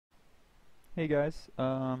Hey guys,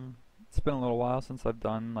 it's been a little while since I've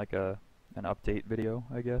done like an update video,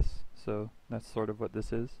 I guess. So that's sort of what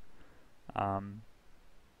this is. Um,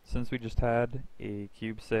 since we just had a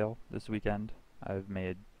cube sale this weekend, I've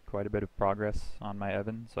made quite a bit of progress on my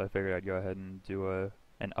Evan, so I figured I'd go ahead and do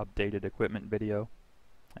an updated equipment video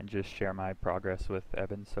and just share my progress with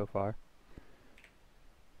Evan so far.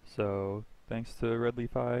 So thanks to Red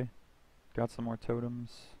Leaf Eye, got some more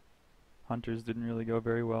totems. Hunters didn't really go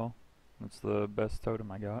very well. That's the best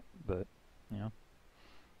totem I got, but you know,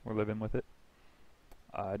 we're living with it.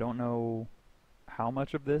 I don't know how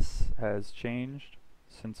much of this has changed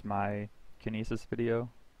since my Kinesis video,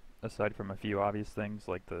 aside from a few obvious things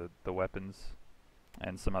like the weapons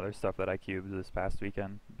and some other stuff that I cubed this past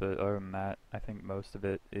weekend, but other than that, I think most of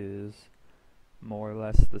it is more or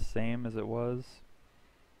less the same as it was.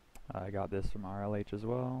 I got this from RLH as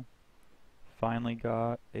well. Finally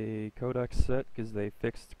got a codex set because they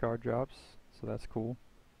fixed card drops, so that's cool.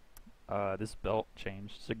 This belt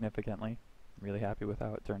changed significantly. I'm really happy with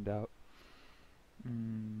how it turned out.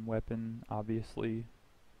 Weapon obviously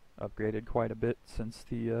upgraded quite a bit since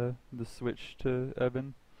the switch to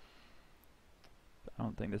Evan. I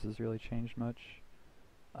don't think this has really changed much.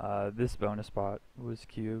 This bonus spot was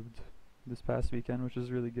cubed this past weekend, which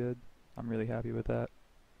is really good. I'm really happy with that.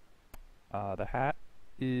 The hat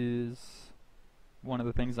is one of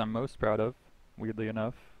the things I'm most proud of, weirdly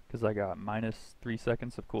enough, because I got minus 3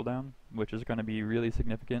 seconds of cooldown, which is going to be really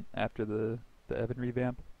significant after the Evan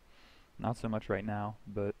revamp. Not so much right now,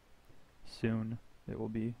 but soon it will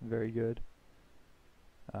be very good.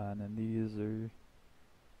 And then these are,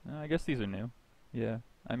 I guess these are new. Yeah,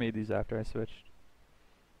 I made these after I switched.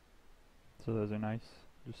 So those are nice,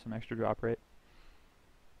 just some extra drop rate.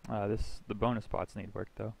 The bonus spots need work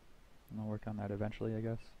though, and I'll work on that eventually, I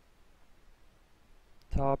guess.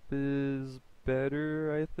 Top is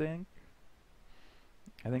better, I think.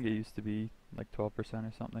 I think it used to be like 12%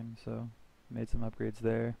 or something, so made some upgrades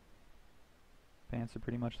there. Pants are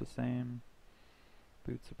pretty much the same.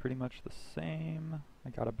 Boots are pretty much the same. I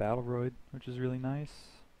got a battle roid, which is really nice.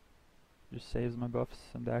 Just saves my buffs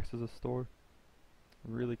and acts as a store.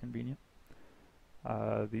 Really convenient.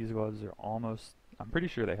 These gloves are almost, I'm pretty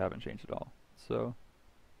sure they haven't changed at all. So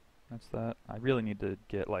that's that. I really need to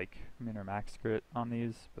get like min or max crit on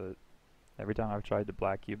these, but every time I've tried to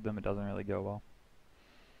black cube them, it doesn't really go well.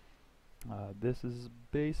 This is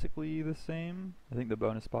basically the same. I think the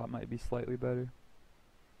bonus spot might be slightly better.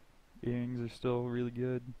 Earrings are still really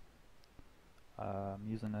good. I'm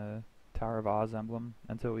using a Tower of Oz emblem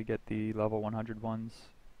until we get the level 100 ones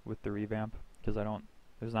with the revamp, because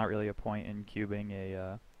there's not really a point in cubing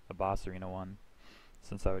a boss arena one,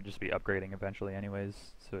 since I would just be upgrading eventually anyways,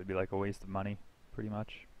 so it'd be like a waste of money, pretty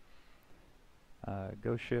much.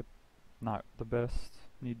 Ghost ship, not the best.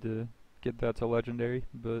 Need to get that to legendary,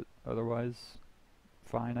 but otherwise,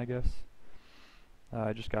 fine, I guess.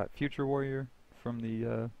 I just got Future Warrior from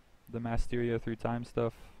the Masteria through time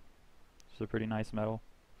stuff. It's a pretty nice medal.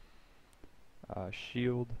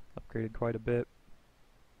 Shield, upgraded quite a bit,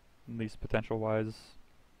 at least potential-wise.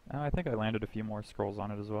 I think I landed a few more scrolls on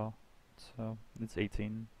it as well, so it's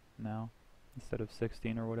 18 now, instead of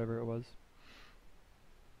 16 or whatever it was.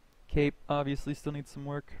 Cape obviously still needs some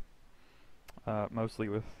work, mostly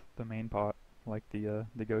with the main pot, like the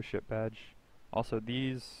ghost ship badge. Also,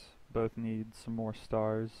 these both need some more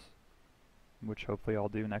stars, which hopefully I'll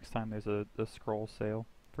do next time there's a scroll sale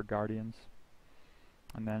for Guardians.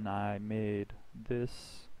 And then I made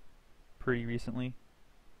this pretty recently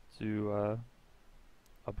to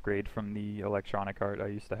upgrade from the electronic art I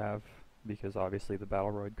used to have, because obviously the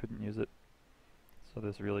battle roid couldn't use it. So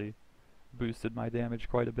this really boosted my damage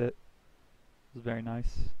quite a bit. It was very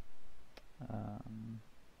nice.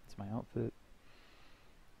 It's my outfit.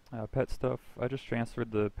 Pet stuff. I just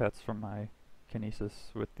transferred the pets from my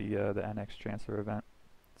Kinesis with the NX transfer event.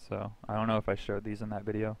 So I don't know if I showed these in that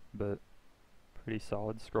video, but pretty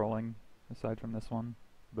solid scrolling aside from this one.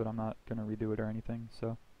 But I'm not gonna redo it or anything.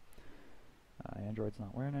 So Android's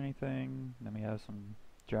not wearing anything. Then we have some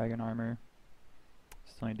dragon armor.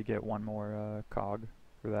 Still need to get one more cog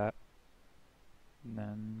for that. And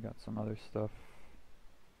then got some other stuff.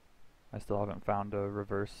 I still haven't found a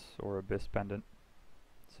reverse or abyss pendant,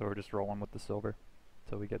 so we're just rolling with the silver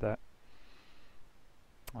until we get that.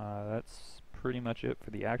 That's pretty much it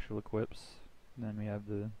for the actual equips. And then we have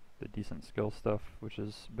the decent skill stuff, which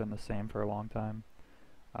has been the same for a long time.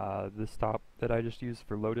 This top that I just use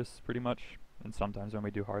for Lotus pretty much, and sometimes when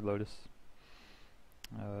we do hard Lotus.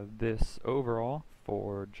 This overall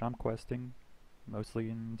for jump questing, mostly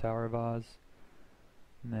in Tower of Oz.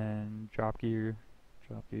 And then drop gear,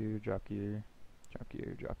 drop gear, drop gear, drop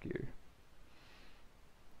gear, drop gear.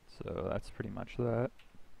 So that's pretty much that.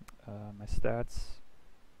 My stats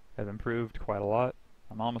have improved quite a lot.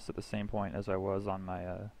 I'm almost at the same point as I was on my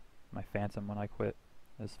my Phantom when I quit,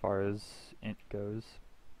 as far as int goes.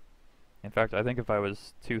 In fact, I think if I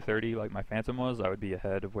was 230 like my Phantom was, I would be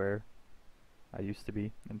ahead of where I used to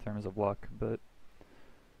be in terms of luck, but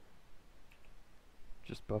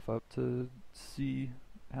just buff up to see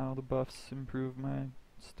how the buffs improve my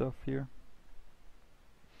stuff here.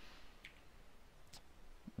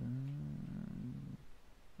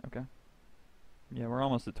 Okay. Yeah, we're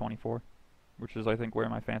almost at 24, which is I think where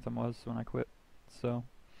my Phantom was when I quit. So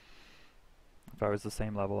if I was the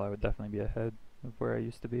same level, I would definitely be ahead of where I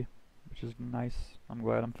used to be, which is nice. I'm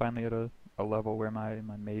glad I'm finally at a level where my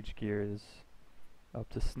mage gear is up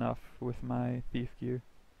to snuff with my thief gear.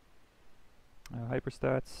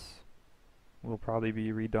 Hyperstats will probably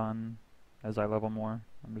be redone as I level more.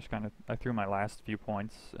 I'm just I threw my last few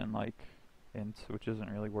points in like int, which isn't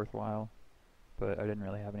really worthwhile, but I didn't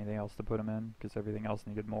really have anything else to put them in because everything else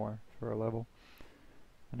needed more for a level,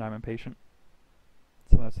 and I'm impatient.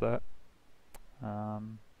 So that's that.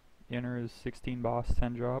 Inner is 16 boss,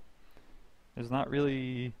 10 drop. There's not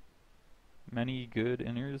really many good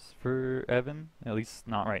inners for Evan, at least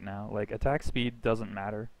not right now. Like, attack speed doesn't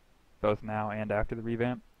matter, both now and after the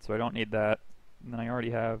revamp, so I don't need that. And then I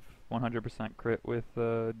already have 100% crit with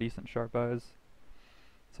decent sharp eyes,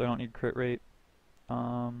 so I don't need crit rate.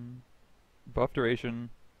 Buff duration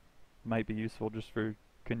might be useful just for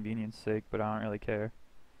convenience sake, but I don't really care.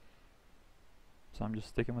 So I'm just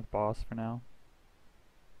sticking with boss for now.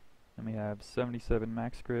 And we have 77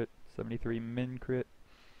 max crit, 73 min crit.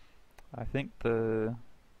 I think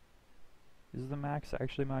is the max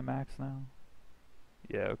actually my max now?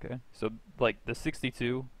 Yeah, okay. So like the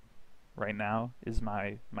 62 right now is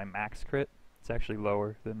my max crit. It's actually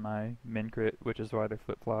lower than my min crit, which is why they're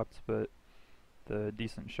flip-flopped, but the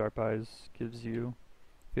decent sharp eyes gives you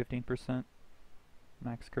 15%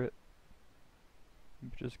 max crit,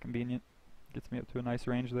 which is convenient. Gets me up to a nice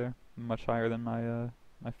range there, much higher than my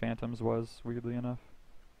Phantoms was, weirdly enough.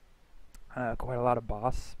 Quite a lot of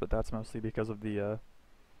boss, but that's mostly because of the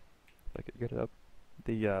if I could get it up,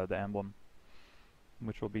 the emblem,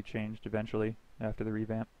 which will be changed eventually after the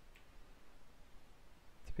revamp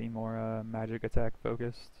to be more magic attack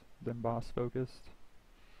focused than boss focused.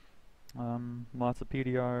 Lots of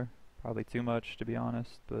PDR, probably too much to be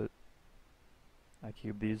honest, but I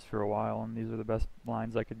cubed these for a while and these are the best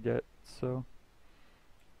lines I could get, so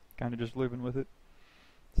kinda just living with it.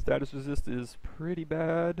 Status resist is pretty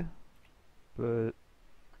bad, but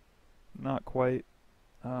not quite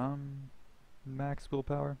max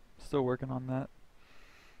willpower. Still working on that.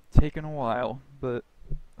 Taking a while, but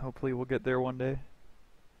hopefully we'll get there one day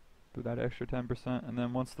with that extra 10%, and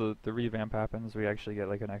then once the revamp happens, we actually get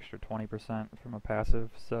like an extra 20% from a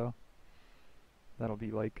passive, so that'll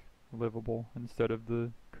be like livable instead of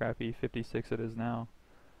the crappy 56 it is now.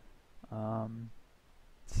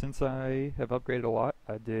 Since I have upgraded a lot,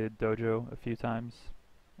 I did dojo a few times,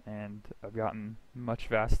 and I've gotten much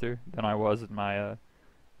faster than I was in my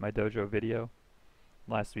my dojo video.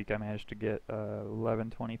 Last week I managed to get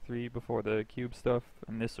 11:23 before the cube stuff,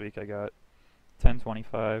 and this week I got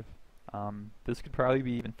 10:25. This could probably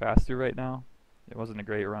be even faster right now. It wasn't a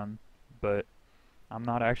great run, but I'm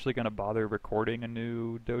not actually going to bother recording a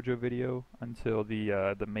new dojo video until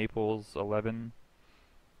the Maples 11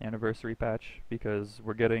 anniversary patch, because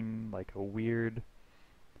we're getting like a weird,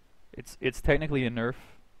 it's technically a nerf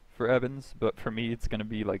for Evans, but for me it's going to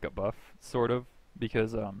be like a buff, sort of,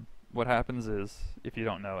 because what happens is, if you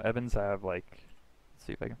don't know, Evans have like, let's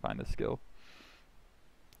see if I can find the skill.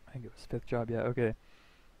 I think it was 5th job, yeah, okay.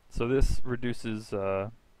 So this reduces,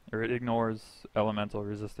 or it ignores elemental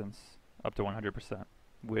resistance up to 100%,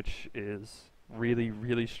 which is really,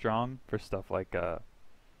 really strong for stuff like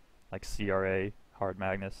CRA, Hard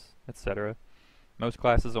Magnus, etc. Most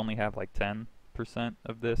classes only have like 10%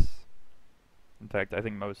 of this. In fact, I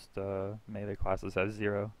think most melee classes have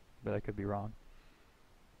 0, but I could be wrong.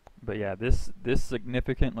 But yeah, this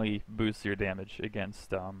significantly boosts your damage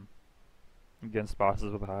against against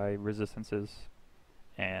bosses with high resistances,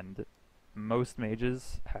 and most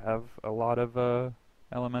mages have a lot of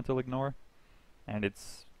elemental ignore, and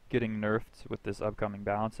it's getting nerfed with this upcoming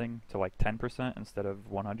balancing to like 10% instead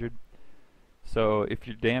of 100. So if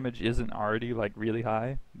your damage isn't already like really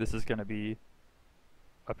high, this is going to be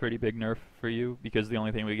a pretty big nerf for you, because the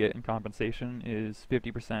only thing we get in compensation is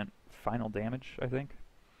 50% final damage, I think.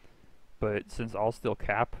 But since I'll still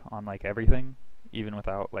cap on like everything, even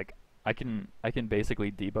without like, I can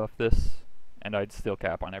basically debuff this and I'd still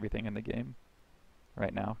cap on everything in the game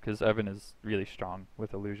right now, because Evan is really strong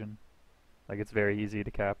with illusion. Like it's very easy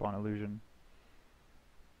to cap on illusion,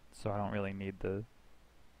 so I don't really need the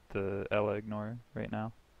Ela ignore right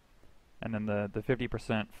now. And then the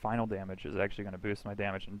 50% final damage is actually going to boost my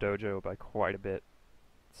damage in dojo by quite a bit.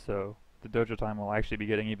 So the dojo time will actually be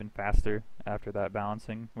getting even faster after that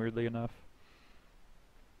balancing, weirdly enough.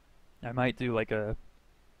 I might do like I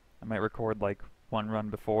might record like one run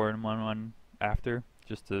before and one run after,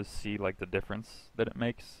 just to see like the difference that it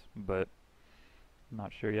makes, but I'm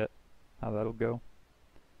not sure yet how that'll go.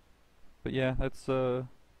 But yeah, that's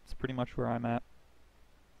pretty much where I'm at.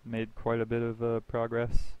 Made quite a bit of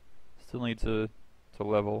progress. Still need to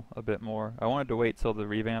level a bit more. I wanted to wait till the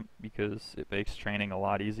revamp because it makes training a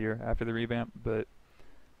lot easier after the revamp, but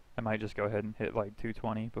I might just go ahead and hit like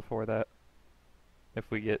 220 before that if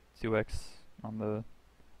we get 2x on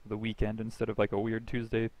the weekend instead of like a weird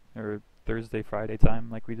Tuesday or Thursday, Friday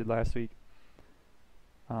time like we did last week.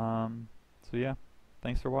 So yeah,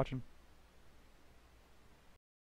 thanks for watching.